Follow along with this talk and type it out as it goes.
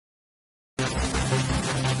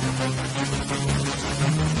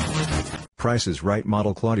Price is Right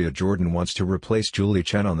model Claudia Jordan wants to replace Julie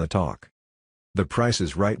Chen on The Talk. The Price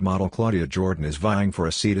is Right model Claudia Jordan is vying for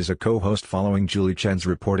a seat as a co-host following Julie Chen's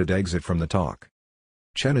reported exit from The Talk.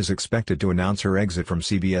 Chen is expected to announce her exit from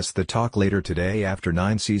CBS The Talk later today after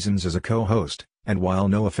 9 seasons as a co-host, and while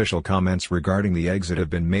no official comments regarding the exit have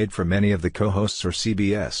been made from any of the co-hosts or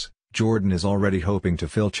CBS, Jordan is already hoping to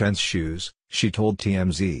fill Chen's shoes, she told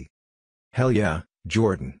TMZ. "Hell yeah,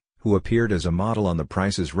 Jordan, who appeared as a model on The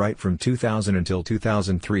Price is Right from 2000 until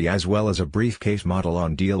 2003 as well as a briefcase model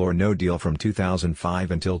on Deal or No Deal from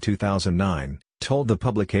 2005 until 2009, told the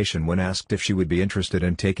publication when asked if she would be interested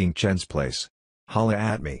in taking Chen's place. Holla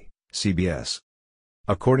at me, CBS."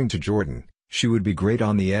 According to Jordan, she would be great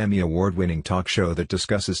on the Emmy Award-winning talk show that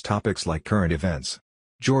discusses topics like current events.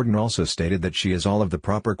 Jordan also stated that she has all of the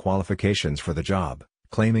proper qualifications for the job,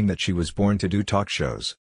 claiming that she was born to do talk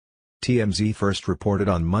shows. TMZ first reported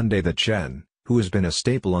on Monday that Chen, who has been a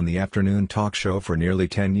staple on the afternoon talk show for nearly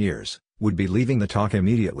 10 years, would be leaving The Talk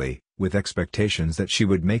immediately, with expectations that she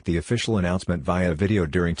would make the official announcement via video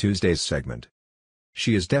during Tuesday's segment.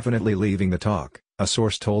 "She is definitely leaving The Talk," a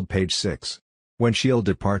source told Page 6. "When she'll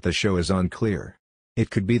depart the show is unclear. It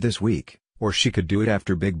could be this week, or she could do it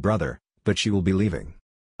after Big Brother, but she will be leaving.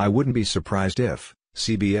 I wouldn't be surprised if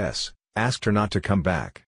CBS asked her not to come back."